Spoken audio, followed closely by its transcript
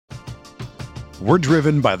We're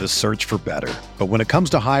driven by the search for better. But when it comes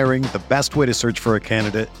to hiring, the best way to search for a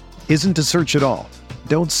candidate isn't to search at all.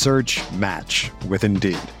 Don't search, match with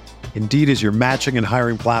Indeed. Indeed is your matching and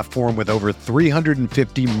hiring platform with over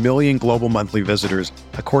 350 million global monthly visitors,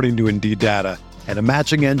 according to Indeed data, and a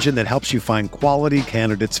matching engine that helps you find quality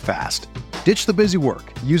candidates fast. Ditch the busy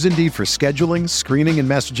work. Use Indeed for scheduling, screening, and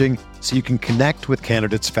messaging so you can connect with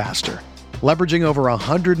candidates faster. Leveraging over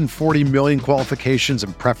 140 million qualifications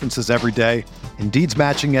and preferences every day, Indeed's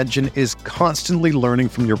matching engine is constantly learning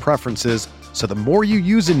from your preferences, so the more you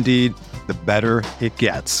use Indeed, the better it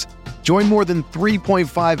gets. Join more than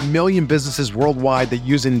 3.5 million businesses worldwide that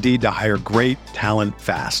use Indeed to hire great talent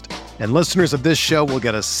fast. And listeners of this show will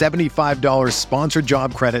get a $75 sponsored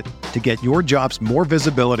job credit to get your jobs more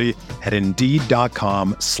visibility at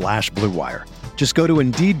Indeed.com/Blue Wire. Just go to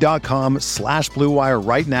Indeed.com/Blue Wire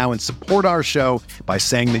right now and support our show by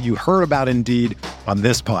saying that you heard about Indeed on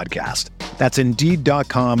this podcast. That's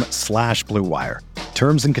Indeed.com/Blue Wire.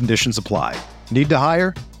 Terms and conditions apply. Need to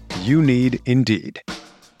hire? You need Indeed.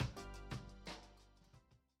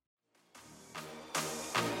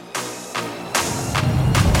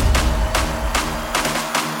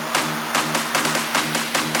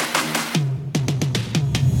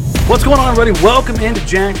 What's going on, everybody? Welcome into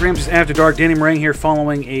Jack Ramsey's After Dark. Danny Marang here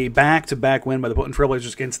following a back-to-back win by the Portland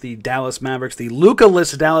Trailblazers against the Dallas Mavericks. The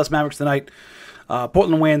Luka-less Dallas Mavericks tonight.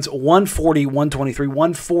 Portland wins 140-123,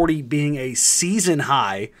 140 being a season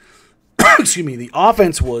high. Excuse me. The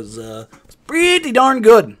offense was pretty darn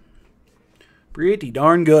good. Pretty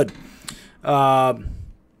darn good. A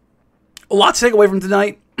lot to take away from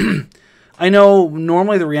tonight. I know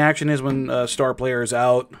normally the reaction is when a star player is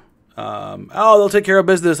out. They'll take care of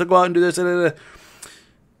business. They'll go out and do this.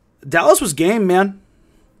 Dallas was game, man.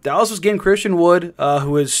 Dallas was game. Christian Wood,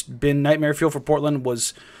 who has been nightmare fuel for Portland,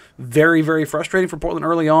 was very, very frustrating for Portland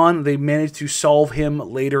early on. They managed to solve him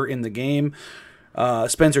later in the game.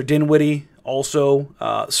 Spencer Dinwiddie also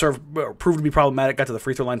proved to be problematic. Got to the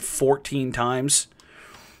free throw line 14 times.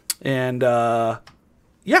 And, I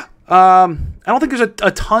don't think there's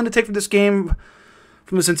a ton to take from this game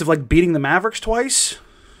from the sense of like beating the Mavericks twice.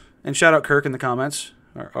 And shout out Kirk in the comments,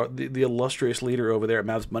 the illustrious leader over there at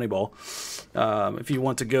Mavs Moneyball. If you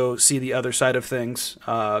want to go see the other side of things,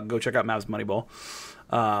 go check out Mavs Moneyball.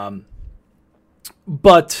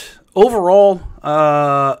 But overall,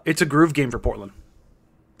 it's a groove game for Portland.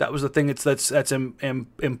 That was the thing that's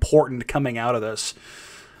important coming out of this,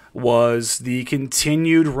 was the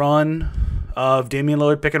continued run of Damian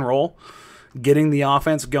Lillard pick and roll, getting the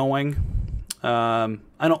offense going.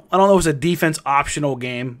 I don't know if it was a defense optional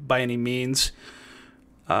game by any means.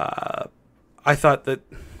 I thought that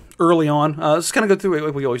early on, let's kind of go through it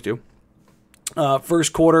like we always do.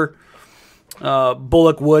 First quarter,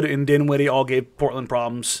 Bullock, Wood, and Dinwiddie all gave Portland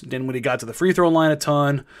problems. Dinwiddie got to the free throw line a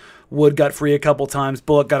ton. Wood got free a couple times.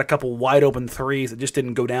 Bullock got a couple wide open threes that just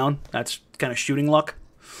didn't go down. That's kind of shooting luck.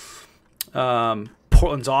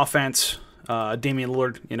 Portland's offense, Damian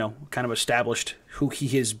Lillard, kind of established who he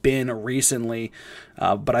has been recently.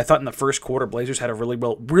 But I thought in the first quarter, Blazers had a really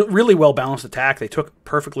well balanced attack. They took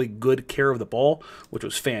perfectly good care of the ball, which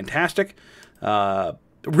was fantastic.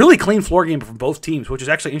 Really clean floor game from both teams, which is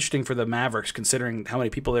actually interesting for the Mavericks, considering how many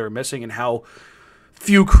people they were missing and how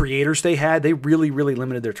few creators they had. They really, really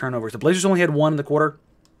limited their turnovers. The Blazers only had one in the quarter.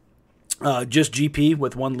 Just GP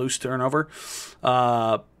with one loose turnover.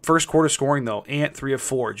 First quarter scoring, though, Ant 3 of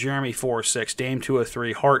 4, Jeremy 4 of 6, Dame 2 of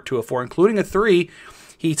 3, Hart 2 of 4, including a 3.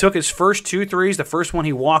 He took his first 2 threes. The first one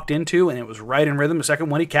he walked into, and it was right in rhythm. The second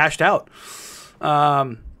one he cashed out.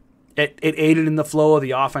 It aided in the flow of the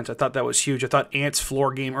offense. I thought that was huge. I thought Ant's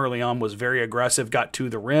floor game early on was very aggressive, got to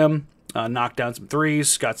the rim, knocked down some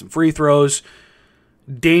threes, got some free throws.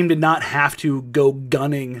 Dame did not have to go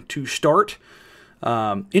gunning to start.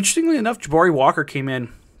 Interestingly enough, Jabari Walker came in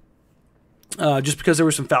just because there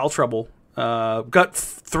was some foul trouble. Got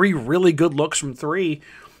 3 really good looks from 3.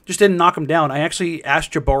 Just didn't knock him down. I actually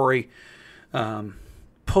asked Jabari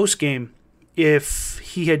post-game if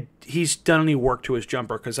he's done any work to his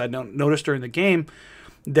jumper, because I noticed during the game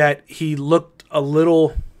that he looked a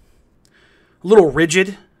little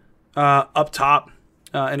rigid up top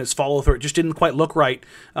in his follow-through. It just didn't quite look right.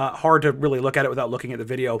 Hard to really look at it without looking at the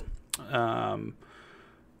video.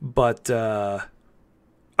 But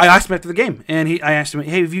I asked him after the game, and I asked him,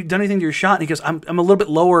 "Hey, have you done anything to your shot?" And he goes, "I'm a little bit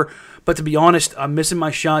lower, but to be honest, I'm missing my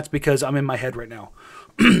shots because I'm in my head right now.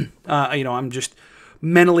 I'm just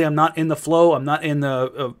mentally, I'm not in the flow, I'm not in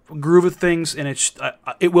the groove of things, and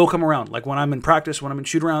it will come around. Like when I'm in practice, when I'm in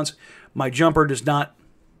shoot rounds, my jumper does not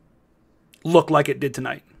look like it did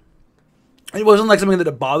tonight." It wasn't like something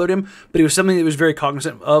that bothered him, but it was something that he was very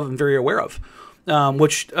cognizant of and very aware of.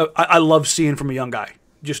 which I love seeing from a young guy.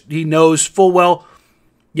 Just he knows full well,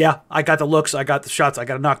 yeah, I got the looks, I got the shots, I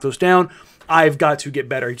got to knock those down. I've got to get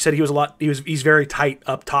better. He said he's very tight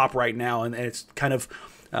up top right now, and it's kind of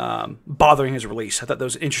bothering his release. I thought that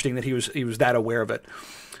was interesting that he was that aware of it.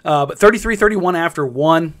 But 33-31 after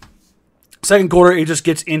one. Second quarter, it just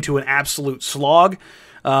gets into an absolute slog.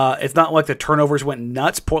 It's not like the turnovers went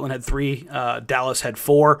nuts. Portland had 3, Dallas had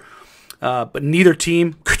 4. But neither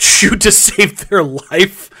team could shoot to save their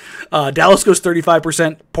life. Dallas goes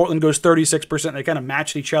 35%, Portland goes 36%. They kind of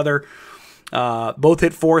matched each other. Both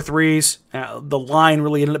hit 4 threes. The line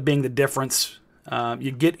really ended up being the difference.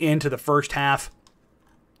 You get into the first half.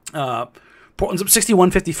 Portland's up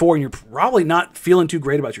 61-54, and you're probably not feeling too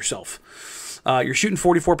great about yourself. You're shooting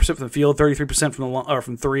 44% from the field, 33%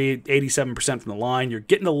 from 3, 87% from the line. You're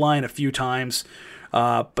getting the line a few times.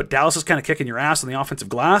 But Dallas is kind of kicking your ass on the offensive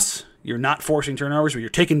glass. You're not forcing turnovers, but you're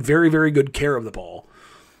taking very, very good care of the ball.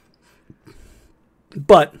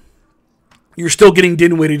 But you're still getting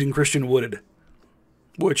Dinwiddie and Christian Wooded,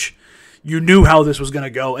 which you knew how this was going to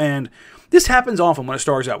go. And this happens often when it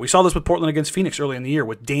stars out. We saw this with Portland against Phoenix early in the year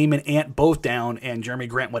with Dame and Ant both down, and Jeremy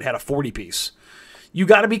Grant had a 40-piece. You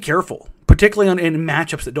got to be careful, particularly in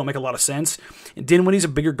matchups that don't make a lot of sense. And Dinwiddie's a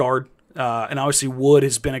bigger guard. And obviously Wood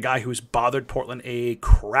has been a guy who's bothered Portland a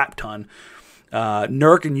crap ton.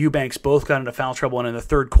 Nurk and Eubanks both got into foul trouble, and in the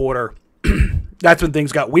third quarter, that's when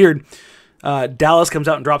things got weird. Dallas comes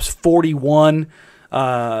out and drops 41.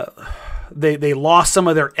 They lost some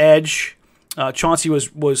of their edge. Chauncey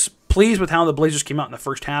was pleased with how the Blazers came out in the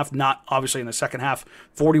first half, not obviously in the second half.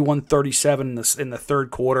 41-37 in the third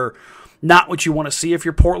quarter. Not what you want to see if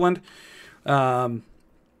you're Portland.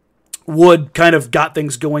 Wood kind of got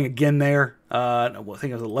things going again there. I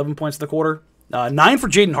think it was 11 points in the quarter. 9 for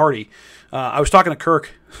Jaden Hardy. I was talking to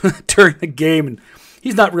Kirk during the game, and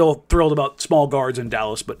he's not real thrilled about small guards in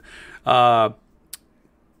Dallas, but guys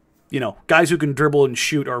who can dribble and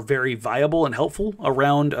shoot are very viable and helpful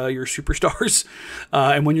around your superstars.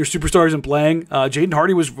 And when your superstar isn't playing, Jaden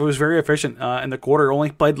Hardy was very efficient in the quarter.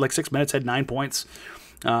 Only played like 6 minutes, had 9 points.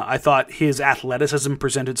 I thought his athleticism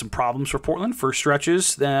presented some problems for Portland for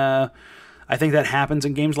stretches. I think that happens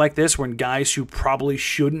in games like this when guys who probably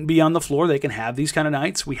shouldn't be on the floor, they can have these kind of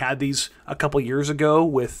nights. We had these a couple years ago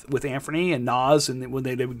with Anthony and Nas, and when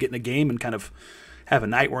they would get in a game and kind of have a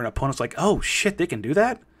night where an opponent's like, oh, shit, they can do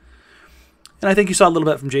that? And I think you saw a little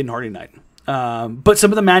bit from Jaden Hardy tonight. But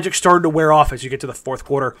some of the magic started to wear off as you get to the fourth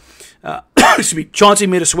quarter. Excuse me, Chauncey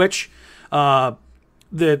made a switch. The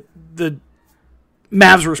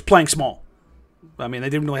Mavs were playing small. I mean, they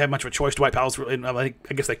didn't really have much of a choice. Dwight Powell's really,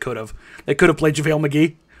 I guess they could have. They could have played JaVale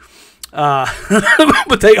McGee.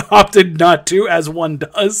 But they opted not to, as one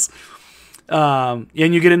does. And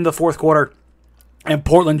you get into the fourth quarter, and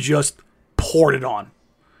Portland just poured it on.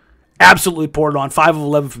 Absolutely poured it on. 5 of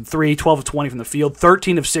 11 from 3, 12 of 20 from the field,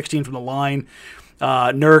 13 of 16 from the line.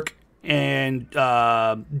 Nurk and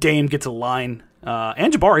Dame get to the line.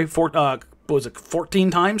 And Jabari,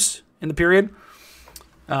 14 times in the period.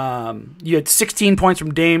 You had 16 points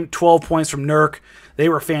from Dame, 12 points from Nurk. They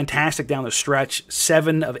were fantastic down the stretch.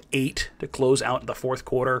 7 of 8 to close out the fourth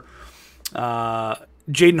quarter.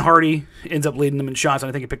 Jaden Hardy ends up leading them in shots, and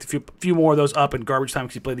I think he picked a few more of those up in garbage time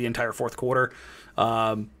because he played the entire fourth quarter.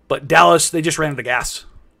 But Dallas, they just ran out of gas.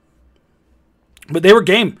 But they were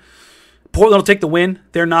game. Portland will take the win.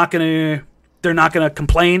 They're not gonna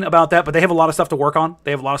complain about that, but they have a lot of stuff to work on.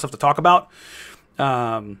 They have a lot of stuff to talk about.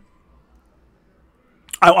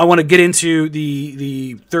 I want to get into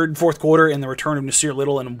the third and fourth quarter and the return of Nasir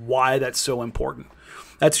Little and why that's so important.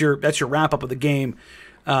 That's your wrap up of the game.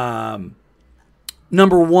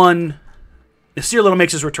 Number one, Nasir Little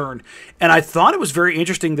makes his return, and I thought it was very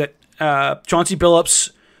interesting that Chauncey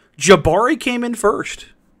Billups, Jabari came in first.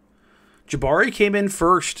 Jabari came in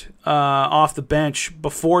first off the bench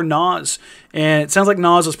before Nas, and it sounds like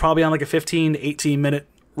Nas was probably on like a 15 to 18 minute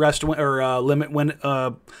rest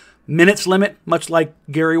or minutes limit, much like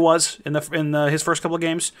Gary was in his first couple of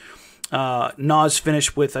games. Nas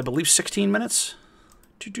finished with, I believe, 16 minutes.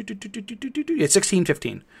 Yeah,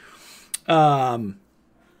 16-15.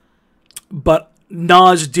 But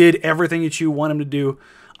Nas did everything that you want him to do.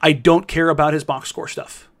 I don't care about his box score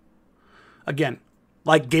stuff. Again,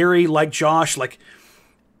 like Gary, like Josh, like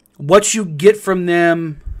what you get from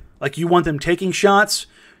them, like you want them taking shots,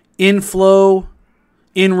 in flow,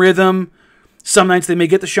 in rhythm. Some nights they may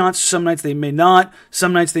get the shots, some nights they may not.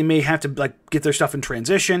 Some nights they may have to like get their stuff in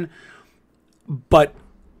transition. But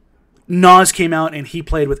Nas came out and he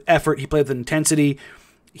played with effort, he played with intensity.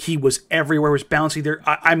 He was everywhere, was bouncy there.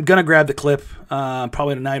 I'm going to grab the clip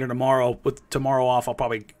probably tonight or tomorrow. With tomorrow off, I'll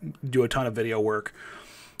probably do a ton of video work.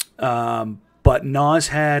 But Nas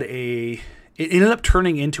had it ended up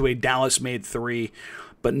turning into a Dallas-made three,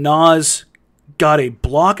 but Nas got a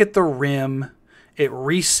block at the rim. It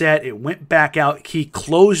reset. It went back out. He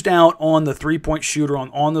closed out on the three-point shooter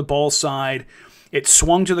on the ball side. It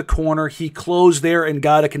swung to the corner. He closed there and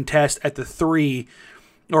got a contest at the three,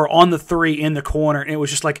 or on the three in the corner. And it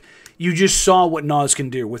was just like, you just saw what Nas can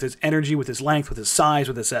do with his energy, with his length, with his size,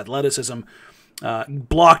 with his athleticism.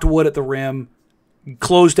 Blocked Wood at the rim,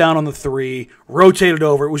 closed down on the three, rotated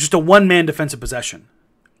over. It was just a one-man defensive possession.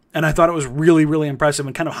 And I thought it was really, really impressive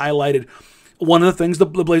and kind of highlighted one of the things the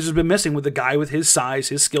Blazers have been missing with the guy with his size,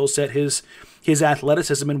 his skill set, his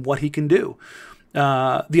athleticism, and what he can do.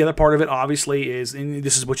 The other part of it, obviously, is, and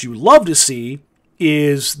this is what you love to see,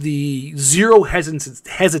 is the zero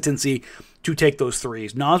hesitancy to take those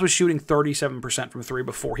threes. Nas was shooting 37% from three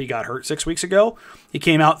before he got hurt 6 weeks ago. He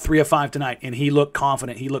came out 3 of 5 tonight, and he looked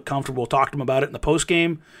confident. He looked comfortable. Talked to him about it in the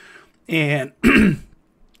postgame. And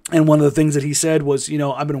and one of the things that he said was,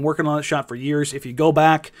 I've been working on that shot for years. If you go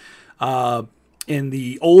back in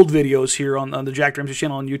the old videos here on the Jack Ramsey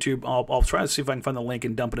channel on YouTube, I'll try to see if I can find the link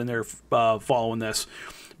and dump it in there following this.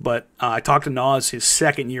 But I talked to Nas his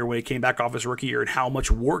second year when he came back off his rookie year and how much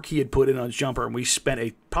work he had put in on his jumper. And we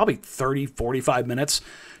spent probably 30, 45 minutes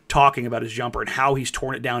talking about his jumper and how he's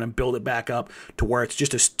torn it down and built it back up to where it's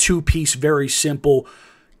just a two-piece, very simple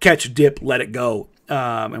catch, dip, let it go.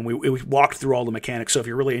 And we walked through all the mechanics. So if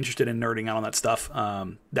you're really interested in nerding out on that stuff,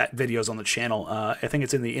 that video's on the channel. I think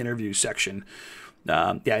it's in the interview section.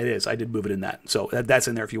 Yeah, it is. I did move it in that. So that's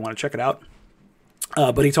in there if you want to check it out.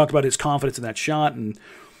 But he talked about his confidence in that shot. And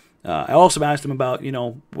I also asked him about,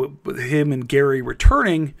 with him and Gary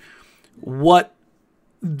returning, what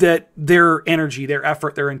that their energy, their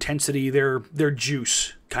effort, their intensity, their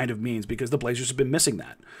juice kind of means, because the Blazers have been missing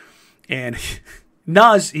that. And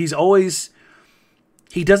Nas, he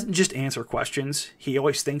doesn't just answer questions. He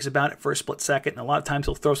always thinks about it for a split second, and a lot of times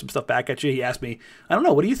he'll throw some stuff back at you. He asked me, I don't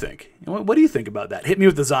know, what do you think? What do you think about that? Hit me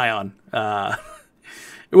with the Zion.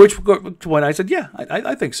 Which when I said, yeah,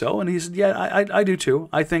 I think so. And he said, yeah, I do too.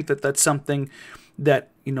 I think that's something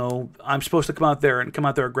that, I'm supposed to come out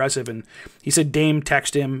there aggressive. And he said Dame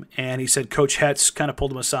texted him, and he said Coach Hetz kind of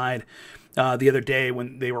pulled him aside the other day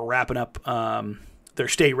when they were wrapping up their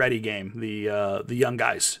Stay Ready game, the young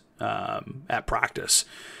guys at practice.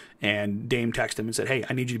 And Dame texted him and said, hey,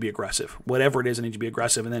 I need you to be aggressive. Whatever it is, I need you to be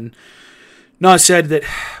aggressive. And then Nas said that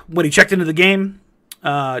when he checked into the game,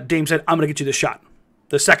 Dame said, I'm going to get you this shot.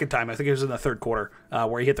 The second time, I think it was in the third quarter,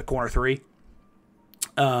 where he hit the corner three.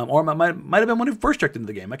 Or it might have been when he first checked into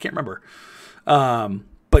the game. I can't remember.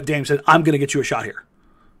 But Dame said, I'm going to get you a shot here.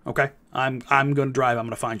 Okay? I'm going to drive. I'm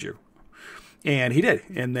going to find you. And he did.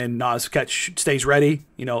 And then Nas catch stays ready,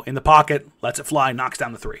 in the pocket, lets it fly, knocks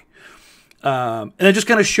down the three. And it just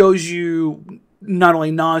kind of shows you not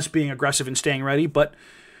only Nas being aggressive and staying ready, but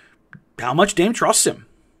how much Dame trusts him.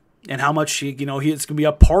 And how much he's going to be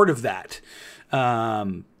a part of that.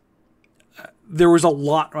 There was a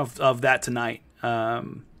lot of that tonight.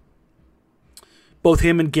 Both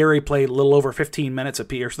him and Gary played a little over 15 minutes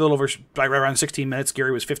apiece, a little over right around 16 minutes.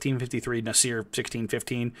 Gary was 15:53, Nasir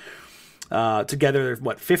 16:15. Together,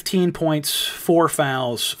 15 points, 4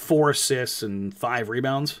 fouls, 4 assists, and 5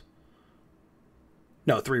 rebounds?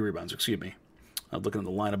 No, 3 rebounds, excuse me. I'm looking at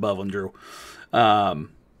the line above on Drew. But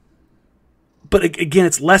again,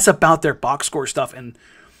 it's less about their box score stuff and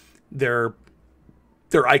their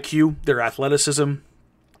IQ, their athleticism,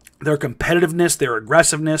 their competitiveness, their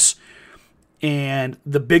aggressiveness. And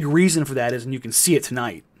the big reason for that is, and you can see it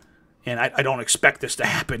tonight, and I don't expect this to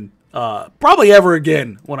happen probably ever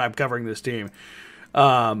again when I'm covering this team.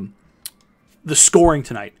 The scoring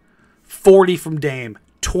tonight, 40 from Dame,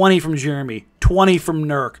 20 from Jeremy, 20 from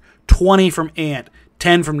Nurk, 20 from Ant,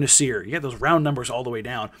 10 from Nasir. You get those round numbers all the way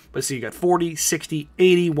down. But see, you got 40, 60,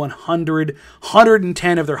 80, 100,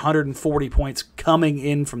 110 of their 140 points coming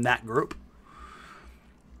in from that group.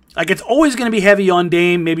 Like, it's always going to be heavy on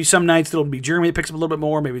Dame. Maybe some nights it'll be Jeremy that picks up a little bit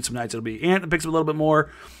more. Maybe some nights it'll be Ant that picks up a little bit more.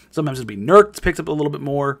 Sometimes it'll be Nurk that picks up a little bit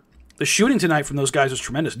more. The shooting tonight from those guys was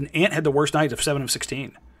tremendous. And Ant had the worst night of 7 of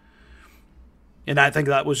 16. And I think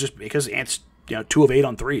that was just because Ant's 2 of 8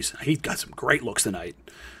 on threes. He got some great looks tonight.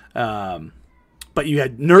 But you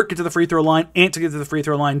had Nurk get to the free throw line, Ant to get to the free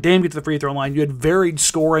throw line, Dame get to the free throw line. You had varied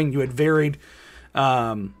scoring. You had varied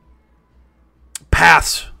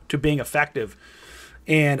paths to being effective.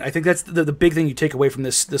 And I think that's the big thing you take away from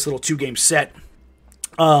this little 2-game set.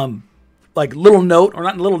 Like, little note, or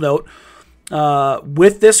not little note,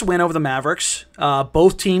 With this win over the Mavericks,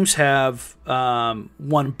 both teams have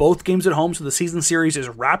won both games at home, so the season series is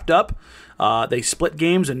wrapped up. They split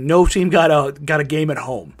games, and no team got a game at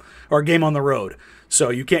home or a game on the road. So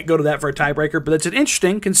you can't go to that for a tiebreaker. But it's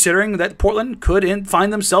interesting, considering that Portland could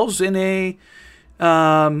find themselves in a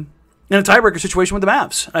tiebreaker situation with the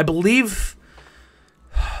Mavs. I believe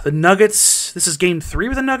the Nuggets. This is Game 3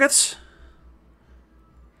 with the Nuggets.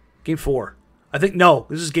 Game 4. I think no.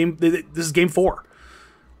 This is Game 4.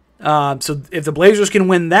 So if the Blazers can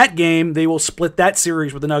win that game, they will split that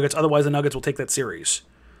series with the Nuggets. Otherwise, the Nuggets will take that series.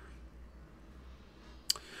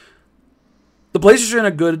 The Blazers are in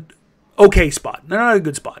a okay spot. They're not in a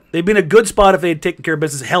good spot. They'd be in a good spot if they had taken care of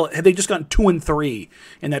business. Hell, had they just gotten 2-3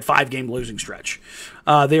 in that 5-game losing stretch.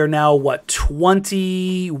 They are now,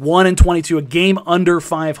 21-22, a game under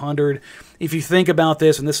 500. If you think about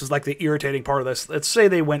this, and this is like the irritating part of this, let's say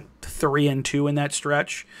they went 3-2 in that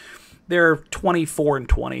stretch. They're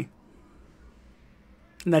 24-20.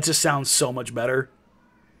 And that just sounds so much better.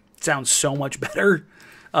 It sounds so much better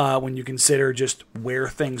when you consider just where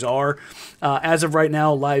things are. As of right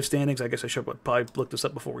now, live standings, I guess I should have probably looked this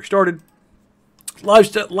up before we started. Live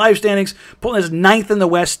standings, Portland is 9th in the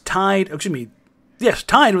West, tied with the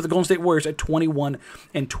Golden State Warriors at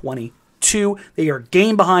 21-22. They are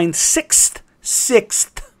game behind sixth.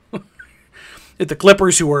 At the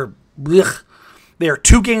Clippers, who are they are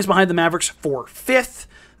 2 games behind the Mavericks for 5th.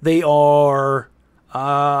 They are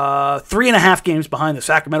 3.5 games behind the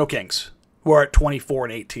Sacramento Kings, who are at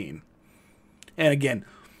 24-18. And again,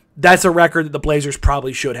 that's a record that the Blazers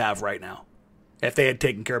probably should have right now, if they had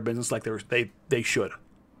taken care of business like they should.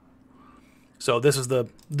 So this is the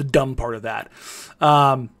dumb part of that.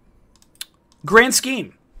 Grand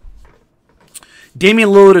scheme. Damian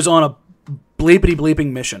Lillard is on a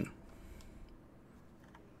bleeping mission.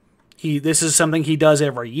 This is something he does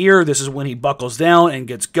every year. This is when he buckles down and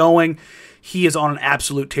gets going. He is on an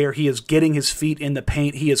absolute tear. He is getting his feet in the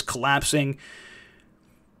paint. He is collapsing.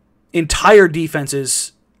 Entire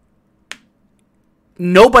defenses.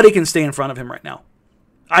 Nobody can stay in front of him right now.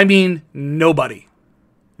 I mean, nobody.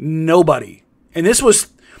 Nobody. And this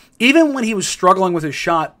was, even when he was struggling with his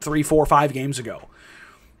shot 3, 4, 5 games ago,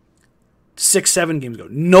 6, 7 games ago,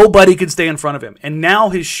 nobody could stay in front of him. And now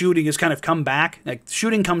his shooting has kind of come back. Like,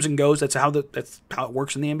 shooting comes and goes. That's how it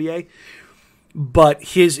works in the NBA.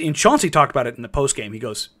 But and Chauncey talked about it in the postgame. He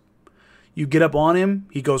goes, you get up on him,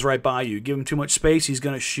 he goes right by you. Give him too much space, he's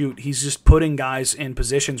going to shoot. He's just putting guys in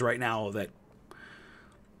positions right now that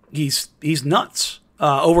he's nuts.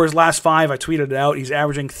 Over his last 5, I tweeted it out, he's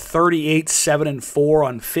averaging 38, 7, and 4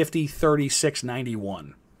 on 50, 36,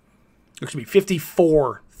 91. Excuse me,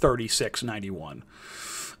 54, 36, 91.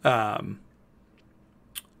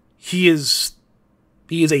 He is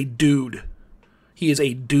a dude. He is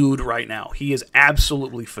a dude right now. He is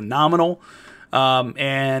absolutely phenomenal.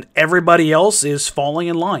 And everybody else is falling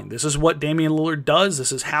in line. This is what Damian Lillard does.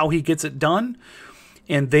 This is how he gets it done.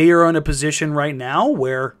 And they are in a position right now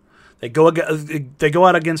where they go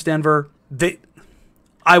out against Denver.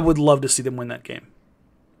 I would love to see them win that game.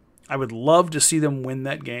 I would love to see them win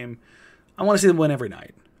that game. I want to see them win every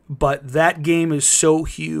night. But that game is so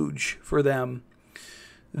huge for them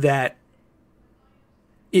that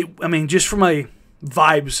just from a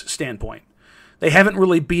vibes standpoint, they haven't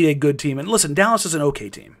really beat a good team. And listen, Dallas is an okay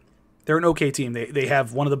team. They're an okay team. They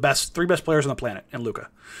have one of the 3 best players on the planet in Luka.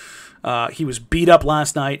 He was beat up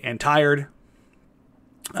last night and tired,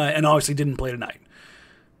 and obviously didn't play tonight.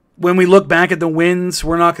 When we look back at the wins,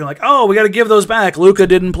 we're not going to we got to give those back. Luka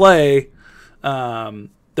didn't play. They're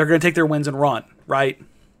going to take their wins and run, right?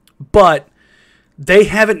 But they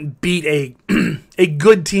haven't beat a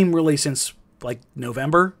good team really since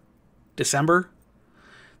November, December.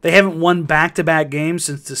 They haven't won back-to-back games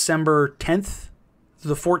since December 10th to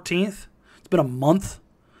the 14th. It's been a month.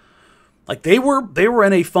 They were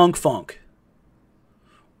in a funk.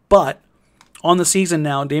 But on the season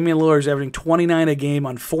now, Damian Lillard is averaging 29 a game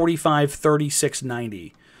on 45, 36,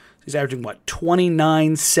 90. He's averaging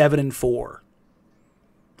 29, 7, and 4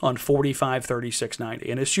 on 45, 36, 90.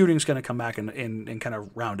 And his shooting's going to come back and kind of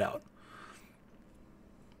round out.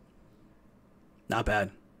 Not bad.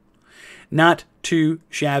 Not too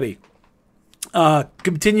shabby.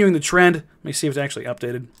 Continuing the trend. Let me see if it's actually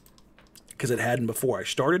updated, because it hadn't before I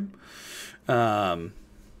started. Let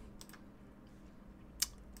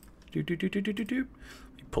me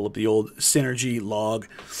pull up the old Synergy log.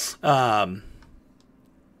 When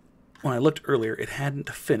I looked earlier, it hadn't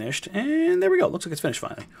finished, and there we go. Looks like it's finished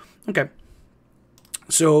finally. Okay.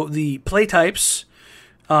 So the play types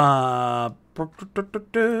for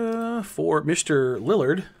Mr.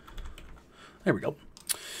 Lillard. There we go.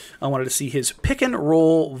 I wanted to see his pick and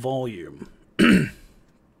roll volume.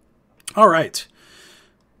 All right.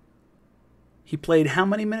 He played how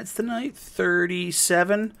many minutes tonight?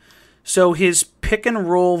 37. So his pick and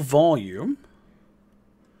roll volume,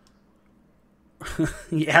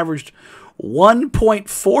 he averaged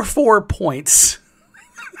 1.44 points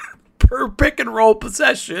per pick and roll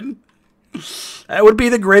possession. That would be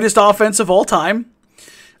the greatest offense of all time.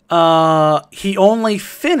 He only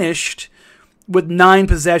finished with 9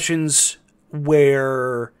 possessions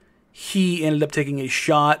where he ended up taking a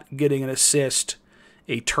shot, getting an assist,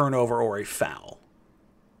 a turnover, or a foul.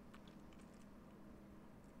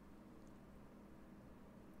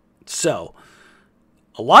 So,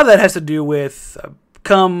 a lot of that has to do with,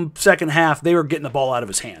 come second half, they were getting the ball out of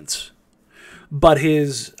his hands. But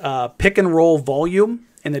his pick and roll volume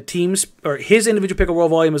and the team's, or his individual pick and roll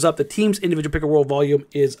volume is up. The team's individual pick and roll volume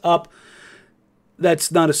is up.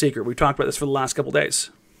 That's not a secret. We've talked about this for the last couple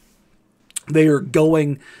days. They are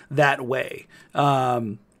going that way.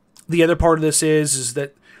 The other part of this is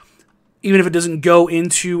that even if it doesn't go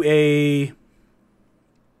into a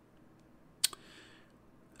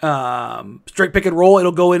straight pick and roll,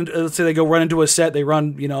 it'll go in. Let's say they go run into a set. They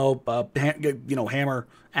run, hammer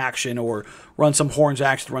action, or run some horns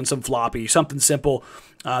action, run some floppy, something simple.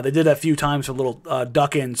 They did that a few times for little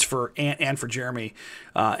duck-ins for Ant and for Jeremy.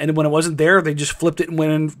 And when it wasn't there, they just flipped it and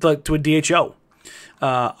went in to a DHO.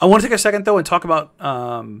 I want to take a second, though, and talk about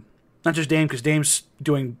not just Dame, because Dame's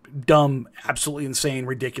doing dumb, absolutely insane,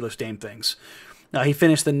 ridiculous Dame things. He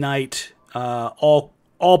finished the night all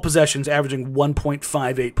possessions averaging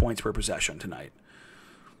 1.58 points per possession tonight.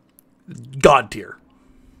 God tier.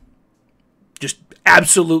 Just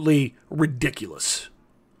absolutely ridiculous.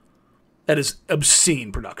 That is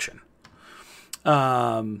obscene production.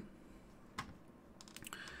 The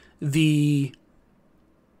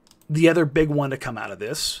other big one to come out of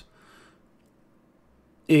this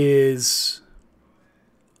is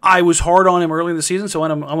I was hard on him early in the season, so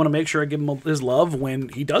I want to make sure I give him his love when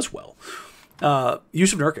he does well.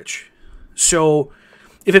 Jusuf Nurkic. So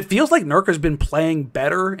if it feels like Nurk has been playing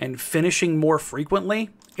better and finishing more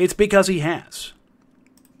frequently, it's because he has.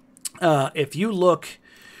 If you look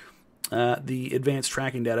at the advanced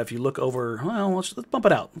tracking data, if you look over, well, let's bump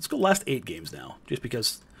it out. Let's go last 8 games now, just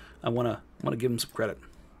because I want to give him some credit.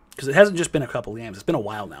 Because it hasn't just been a couple games. It's been a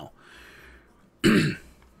while now.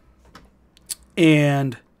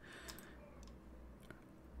 And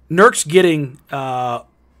Nurk's getting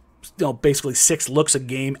basically 6 looks a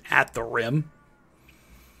game at the rim.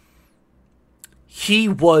 He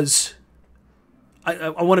was, I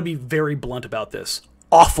want to be very blunt about this,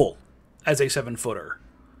 awful as a 7-footer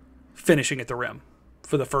finishing at the rim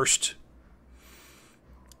for the first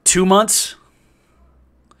 2 months.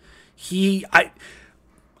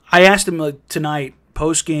 I asked him tonight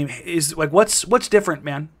post game, is like, what's different,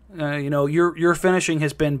 man? Your finishing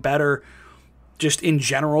has been better just in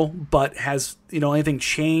general, but has anything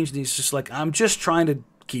changed? And he's just like, I'm just trying to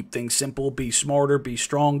keep things simple, be smarter, be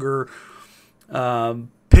stronger,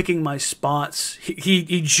 picking my spots.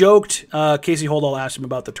 He joked. Casey Holdall asked him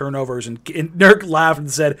about the turnovers, and Nurk laughed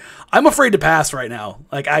and said, "I'm afraid to pass right now.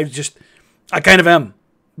 Like I kind of am."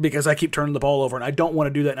 Because I keep turning the ball over, and I don't want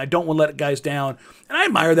to do that, and I don't want to let guys down. And I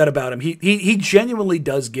admire that about him. He genuinely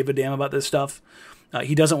does give a damn about this stuff.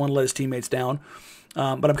 He doesn't want to let his teammates down.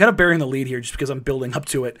 But I'm kind of burying the lead here just because I'm building up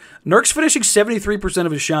to it. Nurk's finishing 73%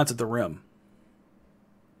 of his shots at the rim.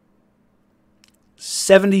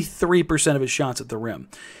 73% of his shots at the rim.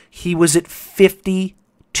 He was at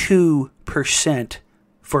 52%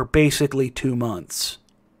 for basically 2 months.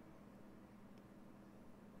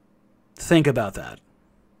 Think about that.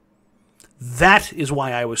 That is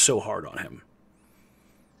why I was so hard on him.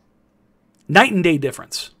 Night and day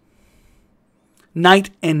difference. Night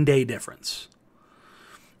and day difference.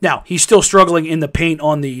 Now, he's still struggling in the paint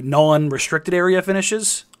on the non-restricted area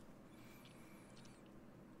finishes.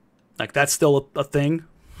 Like, that's still a thing.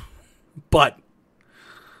 But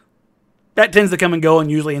that tends to come and go and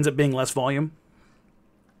usually ends up being less volume.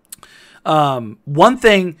 One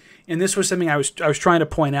thing, and this was something I was trying to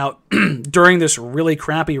point out during this really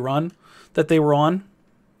crappy run that they were on,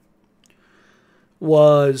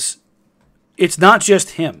 was it's not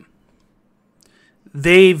just him.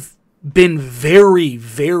 They've been very,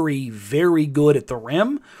 very, very good at the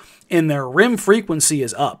rim, and their rim frequency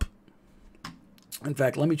is up. In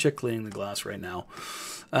fact, let me check cleaning the glass right now.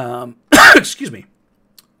 Excuse me.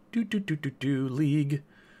 League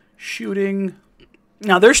shooting.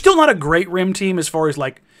 Now, they're still not a great rim team as far as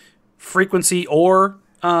like frequency or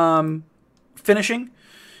finishing.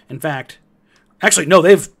 In fact, actually, no,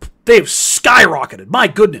 they've skyrocketed. My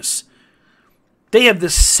goodness. They have the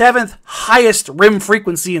 7th highest rim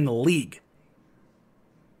frequency in the league.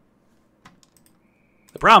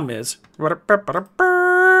 The problem is, I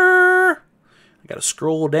got to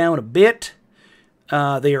scroll down a bit.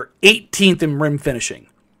 They are 18th in rim finishing.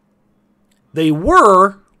 They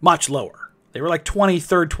were much lower. They were like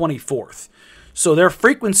 23rd, 24th. So their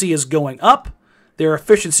frequency is going up. Their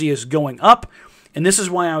efficiency is going up. And this is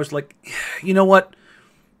why I was like, you know what?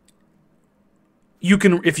 You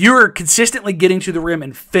can, if you're consistently getting to the rim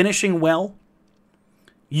and finishing well,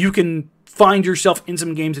 you can find yourself in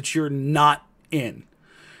some games that you're not in.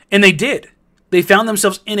 And they did. They found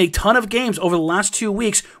themselves in a ton of games over the last 2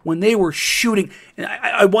 weeks when they were shooting. And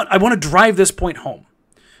I want to drive this point home.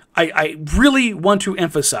 I really want to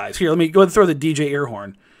emphasize. Here, let me go ahead and throw the DJ air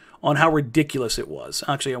horn on how ridiculous it was.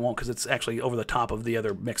 Actually, I won't because it's actually over the top of the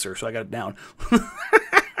other mixer, so I got it down.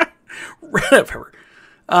 Whatever.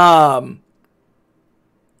 But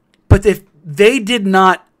if they did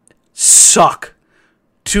not suck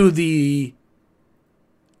to the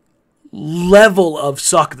level of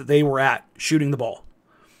suck that they were at shooting the ball.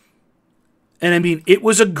 And I mean, it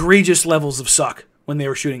was egregious levels of suck when they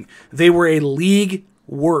were shooting. They were a league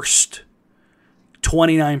worst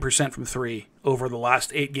 29% from three over the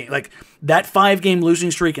last 8 games. Like that 5-game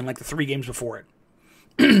losing streak and like the 3 games before it.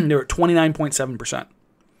 They were at 29.7%.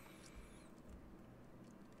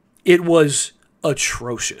 It was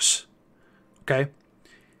atrocious. Okay?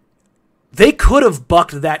 They could have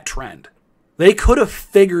bucked that trend. They could have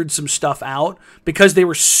figured some stuff out because they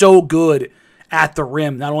were so good at the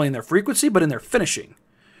rim, not only in their frequency, but in their finishing.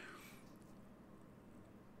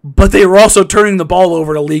 But they were also turning the ball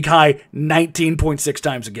over to league high 19.6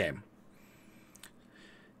 times a game.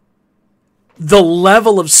 The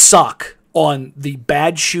level of suck on the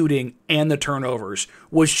bad shooting and the turnovers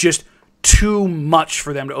was just too much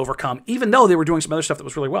for them to overcome, even though they were doing some other stuff that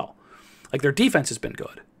was really well. Like their defense has been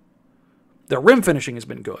good. Their rim finishing has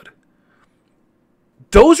been good.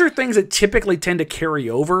 Those are things that typically tend to carry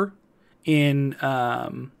over in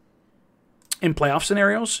playoff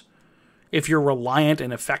scenarios if you're reliant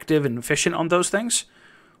and effective and efficient on those things.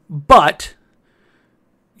 But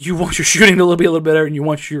you want your shooting to be a little better, and you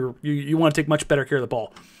want to take much better care of the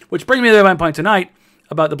ball. Which brings me to my point tonight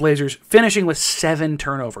about the Blazers finishing with 7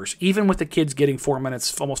 turnovers, even with the kids getting 4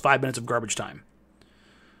 minutes, almost 5 minutes of garbage time.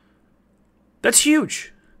 That's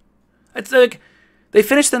huge. It's like they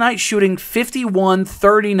finished the night shooting 51,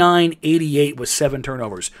 39, 88 with 7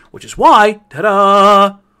 turnovers, which is why,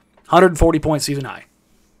 ta-da, 140 points season high.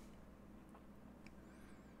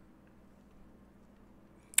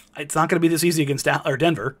 It's not going to be this easy against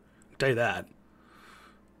Denver. I'll tell you that.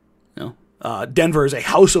 You know, Denver is a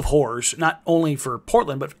house of horrors, not only for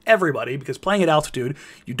Portland, but for everybody, because playing at altitude,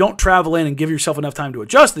 you don't travel in and give yourself enough time to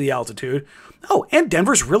adjust to the altitude. Oh, and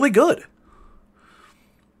Denver's really good.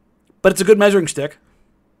 But it's a good measuring stick.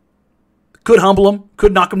 Could humble them.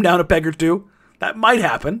 Could knock them down a peg or two. That might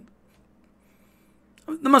happen.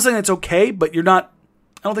 I'm not saying it's okay, but I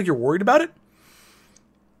don't think you're worried about it.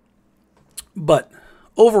 But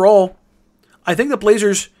overall, I think the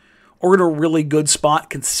Blazers are in a really good spot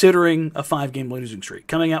considering a 5-game losing streak.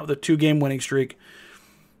 Coming out with a 2-game winning streak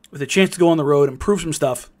with a chance to go on the road and prove some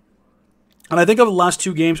stuff. And I think over the last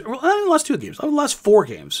 2 games, well, not even the last 2 games, over the last 4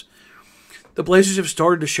 games, the Blazers have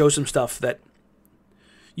started to show some stuff that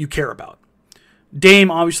you care about.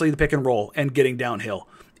 Dame, obviously, the pick and roll and getting downhill.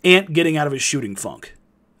 Ant getting out of his shooting funk.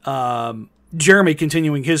 Jeremy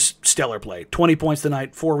continuing his stellar play. 20 points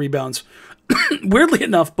tonight, 4 rebounds. Weirdly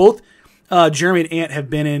enough, both Jeremy and Ant have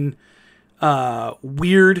been in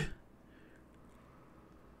weird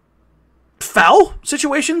foul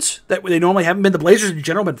situations that they normally haven't been. The Blazers in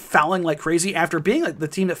general have been fouling like crazy after being like the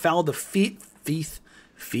team that fouled the fifth.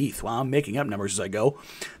 Wow, I'm making up numbers as I go.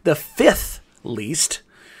 The 5th least.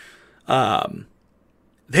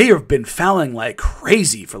 They have been fouling like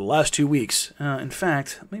crazy for the last 2 weeks. In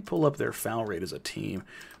fact, let me pull up their foul rate as a team.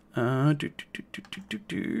 Team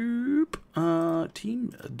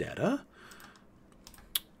data.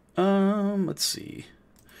 Let's see.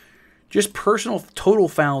 Just personal total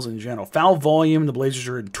fouls in general. Foul volume, the Blazers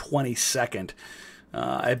are in 22nd.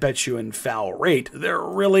 I bet you in foul rate, they're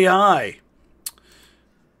really high.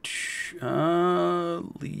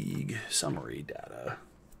 League summary data.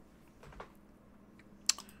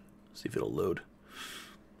 See if it'll load.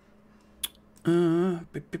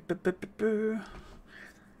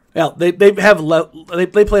 Well, they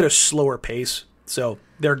played a slower pace, so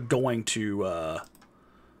they're going to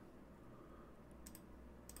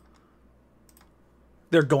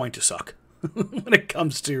suck when it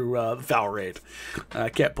comes to the foul rate. I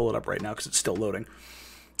can't pull it up right now because it's still loading.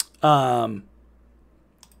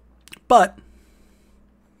 But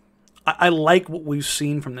I like what we've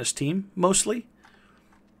seen from this team mostly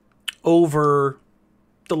over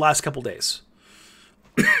the last couple days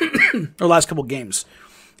or last couple games.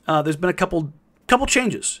 There's been a couple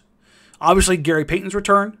changes. Obviously, Gary Payton's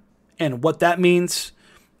return and what that means.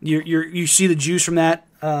 You see the juice from that.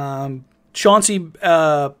 Chauncey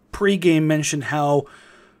pregame mentioned how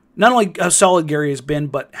not only how solid Gary has been,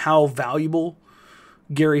 but how valuable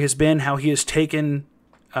Gary has been. How he has taken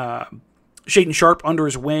Shaedon Sharpe under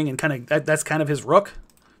his wing and kind of that's kind of his rook.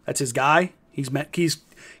 That's his guy. He's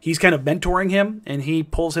kind of mentoring him, and he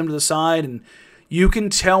pulls him to the side, and you can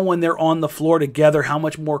tell when they're on the floor together how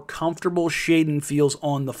much more comfortable Shaedon feels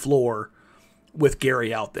on the floor with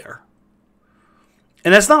Gary out there.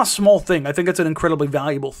 And that's not a small thing. I think it's an incredibly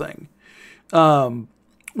valuable thing. I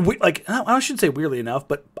shouldn't say weirdly enough,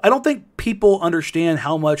 but I don't think people understand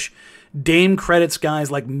how much Dame credits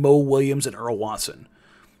guys like Mo Williams and Earl Watson.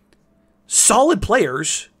 Solid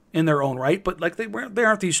players in their own right, but like they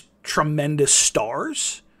aren't these tremendous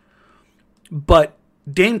stars. But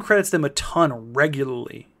Dame credits them a ton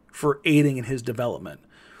regularly for aiding in his development.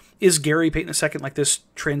 Is Gary Payton II like this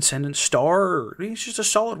transcendent star, or he's just a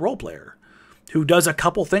solid role player who does a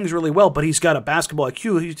couple things really well, but he's got a basketball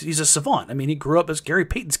IQ. He's a savant. I mean, he grew up as Gary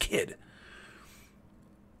Payton's kid.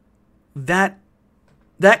 That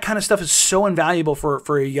kind of stuff is so invaluable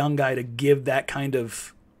for a young guy to give that kind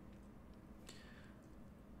of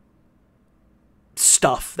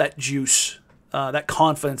stuff, that juice, that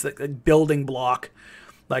confidence, that building block.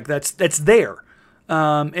 Like that's there.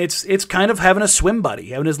 It's kind of having a swim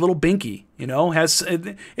buddy, having his little binky, it's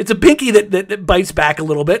a binky that bites back a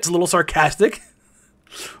little bit. It's a little sarcastic,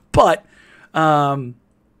 but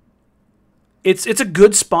it's a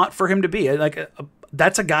good spot for him to be.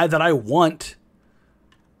 That's a guy that I want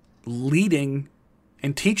leading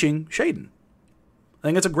and teaching Shaedon. I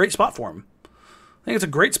think it's a great spot for him.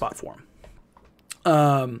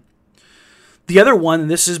 The other one, and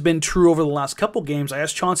this has been true over the last couple games, I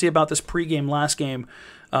asked Chauncey about this pregame last game.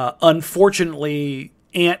 Unfortunately,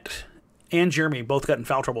 Ant and Jeremy both got in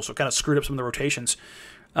foul trouble, so it kind of screwed up some of the rotations.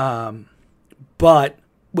 But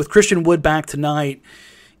with Christian Wood back tonight,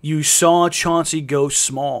 you saw Chauncey go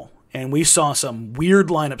small, and we saw some weird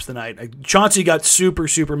lineups tonight. Chauncey got super,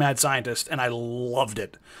 super mad scientist, and I loved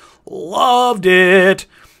it. Loved it.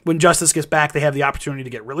 When Justice gets back, they have the opportunity to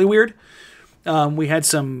get really weird. We had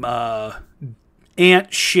some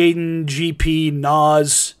Ant, Shaedon, GP,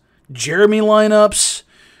 Nas, Jeremy lineups.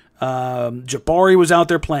 Jabari was out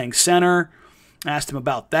there playing center. Asked him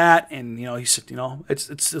about that, and he said,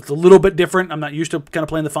 it's a little bit different. I'm not used to kind of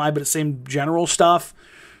playing the five, but it's the same general stuff.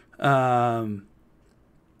 But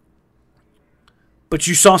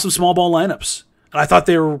you saw some small ball lineups. I thought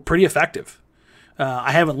they were pretty effective.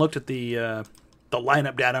 I haven't looked at the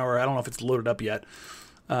lineup data, or I don't know if it's loaded up yet.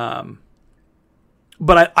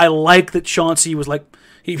 But I like that Chauncey was like,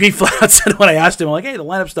 he flat out said when I asked him, I'm like, hey, the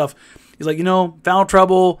lineup stuff. He's like, foul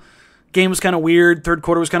trouble, game was kind of weird, third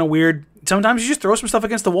quarter was kind of weird. Sometimes you just throw some stuff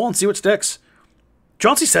against the wall and see what sticks.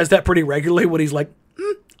 Chauncey says that pretty regularly when he's like,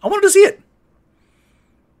 I wanted to see it.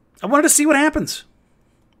 I wanted to see what happens.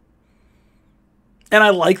 And I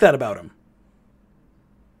like that about him.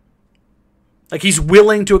 Like, he's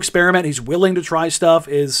willing to experiment. He's willing to try stuff.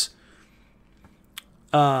 Julio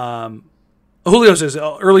says,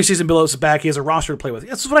 early season Billups is back. He has a roster to play with.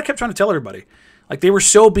 This is what I kept trying to tell everybody. Like, they were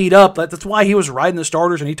so beat up. That's why he was riding the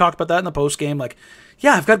starters, and he talked about that in the post game. Like,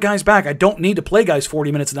 yeah, I've got guys back. I don't need to play guys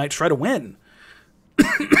 40 minutes a night to try to win.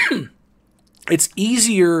 It's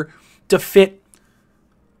easier to fit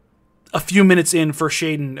a few minutes in for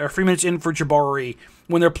Shaedon or a few minutes in for Jabari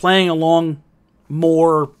when they're playing along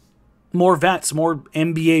more vets, more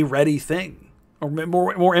NBA-ready thing, or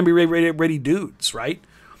more NBA-ready dudes, right?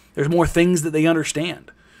 There's more things that they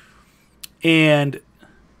understand. And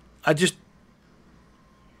it's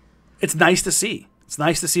nice to see. It's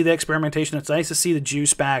nice to see the experimentation. It's nice to see the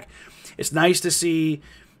juice back. It's nice to see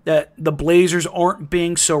that the Blazers aren't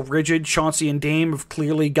being so rigid. Chauncey and Dame have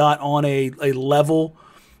clearly got on a level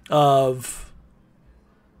of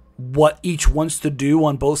what each wants to do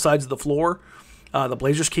on both sides of the floor. The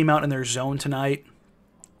Blazers came out in their zone tonight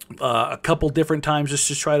a couple different times just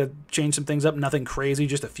to try to change some things up. Nothing crazy,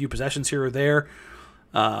 just a few possessions here or there.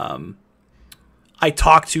 I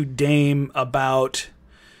talked to Dame about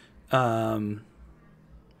the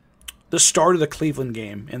start of the Cleveland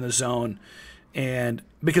game in the zone, and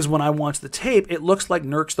because when I watched the tape, it looks like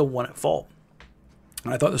Nurk's the one at fault.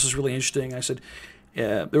 And I thought this was really interesting. I said,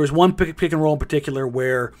 there was one pick and roll in particular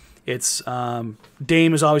where it's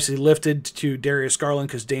Dame is obviously lifted to Darius Garland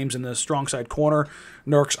because Dame's in the strong side corner.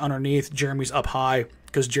 Nurk's underneath. Jeremy's up high.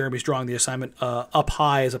 because Jeremy's drawing the assignment up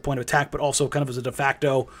high as a point of attack, but also kind of as a de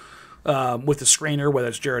facto with the screener, whether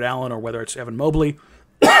it's Jared Allen or whether it's Evan Mobley.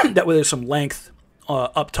 That way there's some length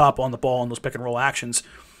up top on the ball in those pick and roll actions.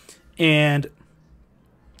 And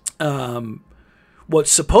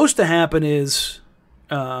what's supposed to happen is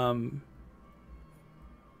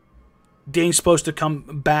Dame's supposed to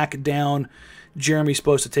come back down. Jeremy's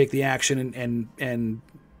supposed to take the action, and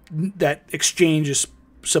that exchange is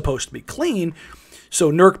supposed to be clean.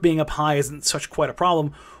 So Nurk being up high isn't such quite a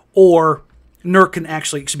problem. Or Nurk can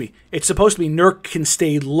actually, it's supposed to be Nurk can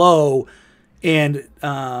stay low, and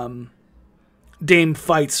Dame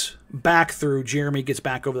fights back through. Jeremy gets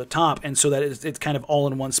back over the top, and so that it's kind of all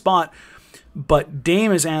in one spot. But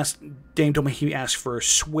Dame told me he asked for a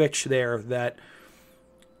switch there that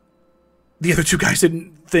the other two guys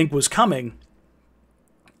didn't think was coming.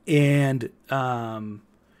 And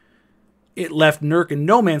it left Nurk in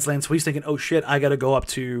no man's land, so he's thinking, oh shit, I got to go up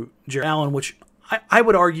to Jared Allen, which I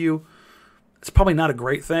would argue it's probably not a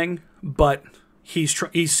great thing, but he's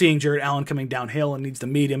seeing Jared Allen coming downhill and needs to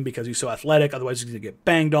meet him because he's so athletic, otherwise he's going to get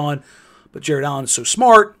banged on. But Jared Allen is so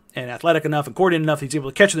smart and athletic enough and coordinated enough, he's able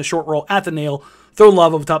to catch in the short roll at the nail, throw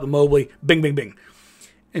love over the top of Mobley, bing, bing, bing.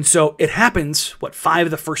 And so it happens, 5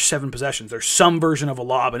 of the first 7 possessions. There's some version of a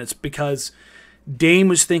lob, and it's because Dame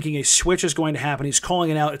was thinking a switch is going to happen. He's calling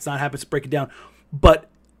it out. It's not happening. Let's break it down. But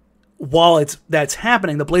while that's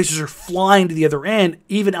happening, the Blazers are flying to the other end,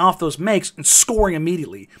 even off those makes, and scoring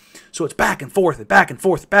immediately. So it's back and forth and back and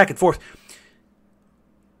forth, back and forth.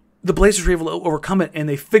 The Blazers were able to overcome it, and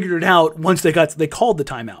they figured it out once they called the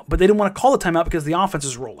timeout. But they didn't want to call the timeout because the offense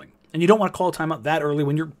is rolling. And you don't want to call a timeout that early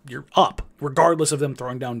when you're up, regardless of them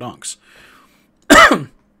throwing down dunks.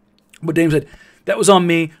 But Dame said, that was on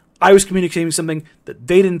me. I was communicating something that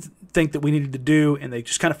they didn't think that we needed to do, and they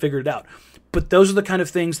just kind of figured it out. But those are the kind of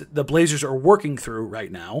things that the Blazers are working through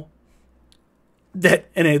right now.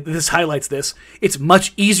 This highlights this. It's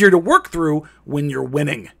much easier to work through when you're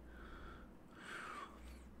winning.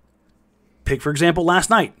 Take, for example, last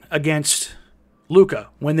night against Luka,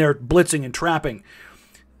 when they're blitzing and trapping.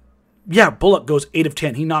 Yeah, Bullock goes 8 of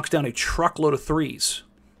 10. He knocks down a truckload of threes.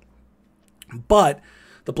 But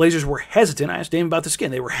the Blazers were hesitant. I asked Dame about this again.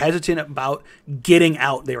 They were hesitant about getting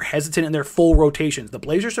out. They were hesitant in their full rotations. The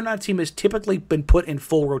Blazers are not a team that has typically been put in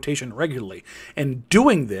full rotation regularly. And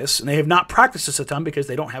doing this, and they have not practiced this a ton because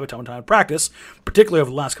they don't have a ton of time to practice, particularly over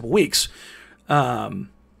the last couple of weeks. But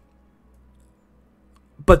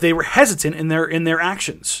they were hesitant in their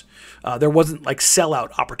actions. There wasn't like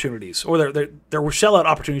sellout opportunities, or there were sellout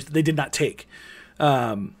opportunities that they did not take.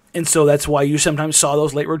 And so that's why you sometimes saw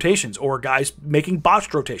those late rotations or guys making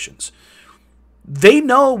botched rotations. They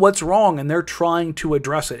know what's wrong and they're trying to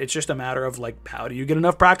address it. It's just a matter of like, how do you get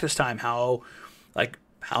enough practice time? How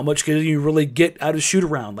much can you really get out of shoot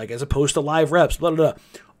around, like as opposed to live reps, blah, blah, blah.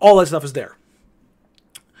 All that stuff is there.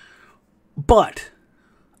 But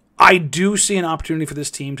I do see an opportunity for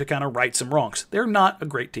this team to kind of right some wrongs. They're not a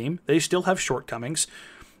great team. They still have shortcomings.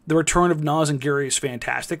 The return of Naz and Gary is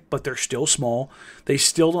fantastic, but they're still small. They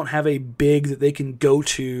still don't have a big that they can go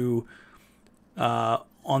to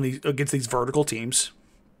against these vertical teams.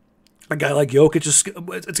 A guy like Jokic, it's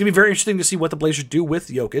going to be very interesting to see what the Blazers do with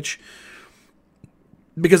Jokic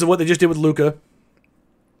because of what they just did with Luka.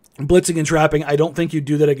 Blitzing and trapping, I don't think you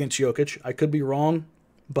do that against Jokic. I could be wrong.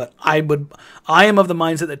 But I am of the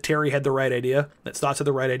mindset that Terry had the right idea, that Stotts had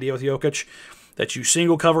the right idea with Jokic, that you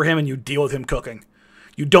single cover him and you deal with him cooking.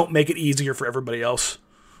 You don't make it easier for everybody else.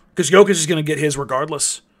 Because Jokic is going to get his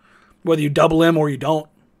regardless, whether you double him or you don't.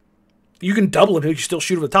 You can double him, he can still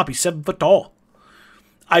shoot over the top. He's 7 foot tall.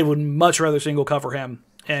 I would much rather single cover him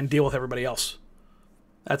and deal with everybody else.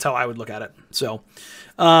 That's how I would look at it. So,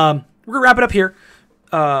 we're going to wrap it up here.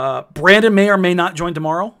 Brandon may or may not join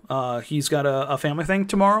tomorrow. He's got a family thing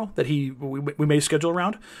tomorrow that we may schedule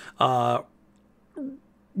around.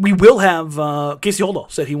 We will have Casey Holdall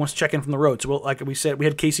said he wants to check in from the road. So like we said, we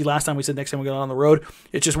had Casey last time. We said next time we go on the road,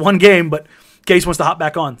 it's just one game, but Casey wants to hop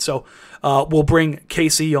back on. So we'll bring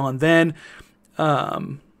Casey on then.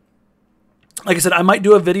 Like I said, I might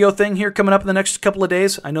do a video thing here coming up in the next couple of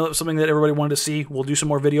days. I know it was something that everybody wanted to see. We'll do some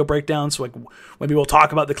more video breakdowns. So like maybe we'll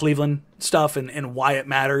talk about the Cleveland stuff and why it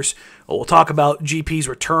matters. We'll talk about GP's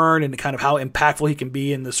return and kind of how impactful he can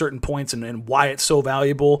be in the certain points and why it's so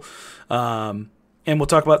valuable. And we'll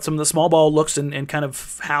talk about some of the small ball looks and kind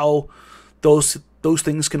of how those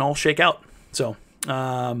things can all shake out. So we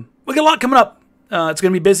got a lot coming up. It's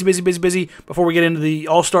going to be busy before we get into the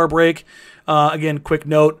All-Star break. Again, quick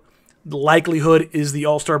note. The likelihood is the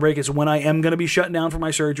All-Star break is when I am going to be shutting down for my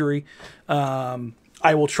surgery.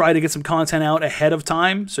 I will try to get some content out ahead of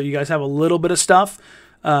time so you guys have a little bit of stuff.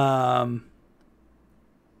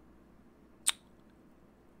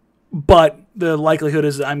 But the likelihood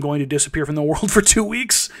is that I'm going to disappear from the world for 2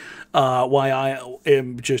 weeks while I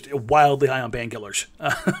am just wildly high on painkillers,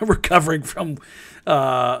 recovering from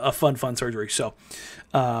a fun surgery. So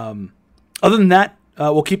other than that,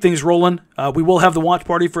 we'll keep things rolling. We will have the watch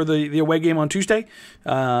party for the away game on Tuesday.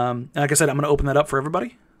 Like I said, I'm going to open that up for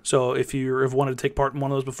everybody. So if you have wanted to take part in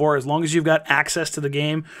one of those before, as long as you've got access to the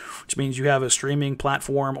game, which means you have a streaming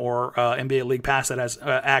platform or NBA League Pass that has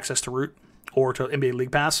access to Root or to NBA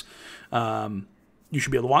League Pass, you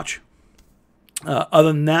should be able to watch.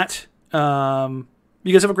 Other than that, you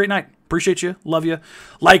guys have a great night. Appreciate you. Love you.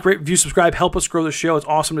 Like, rate, review, subscribe. Help us grow the show. It's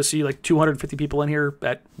awesome to see like 250 people in here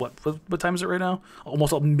at what time is it right now?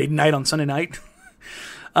 Almost midnight on Sunday night.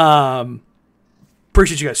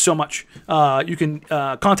 Appreciate you guys so much. You can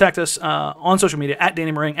contact us on social media at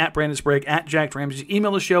Danny Marang, at Brandon Sprague, at Jack Ramsey.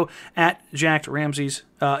 Email the show at Jack Ramsey's.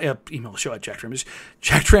 Email the show at Jack Ramsey's.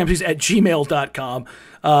 Jack Ramsey's at gmail.com.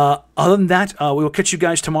 Other than that, we will catch you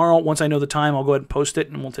guys tomorrow. Once I know the time, I'll go ahead and post it,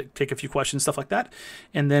 and we'll take a few questions, stuff like that.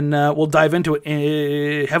 And then we'll dive into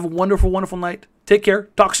it. Have a wonderful, wonderful night. Take care.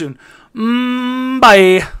 Talk soon.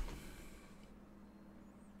 Bye.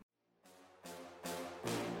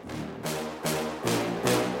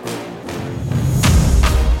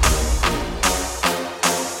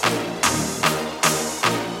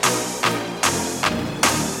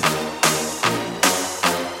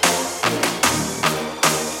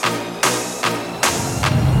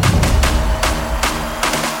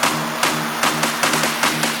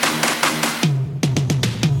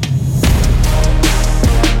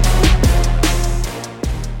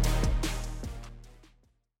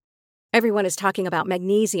 Everyone is talking about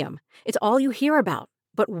magnesium. It's all you hear about.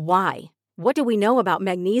 But why? What do we know about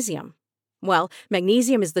magnesium? Well,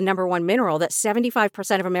 magnesium is the number one mineral that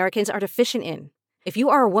 75% of Americans are deficient in. If you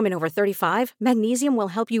are a woman over 35, magnesium will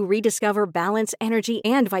help you rediscover balance, energy,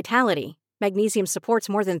 and vitality. Magnesium supports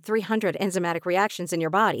more than 300 enzymatic reactions in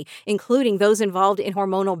your body, including those involved in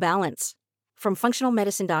hormonal balance. From functional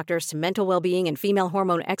medicine doctors to mental well-being and female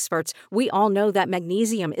hormone experts, we all know that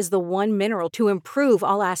magnesium is the one mineral to improve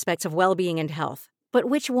all aspects of well-being and health. But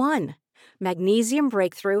which one? Magnesium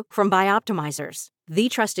Breakthrough from Bioptimizers, the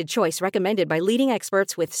trusted choice recommended by leading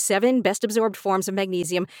experts with 7 best-absorbed forms of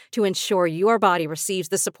magnesium to ensure your body receives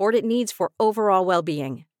the support it needs for overall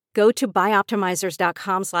well-being. Go to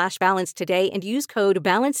bioptimizers.com/balance today and use code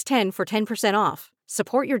BALANCE10 for 10% off.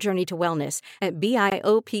 Support your journey to wellness at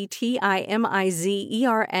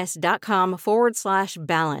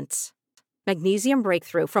bioptimizers.com/balance. Magnesium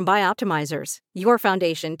Breakthrough from Bioptimizers, your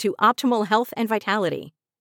foundation to optimal health and vitality.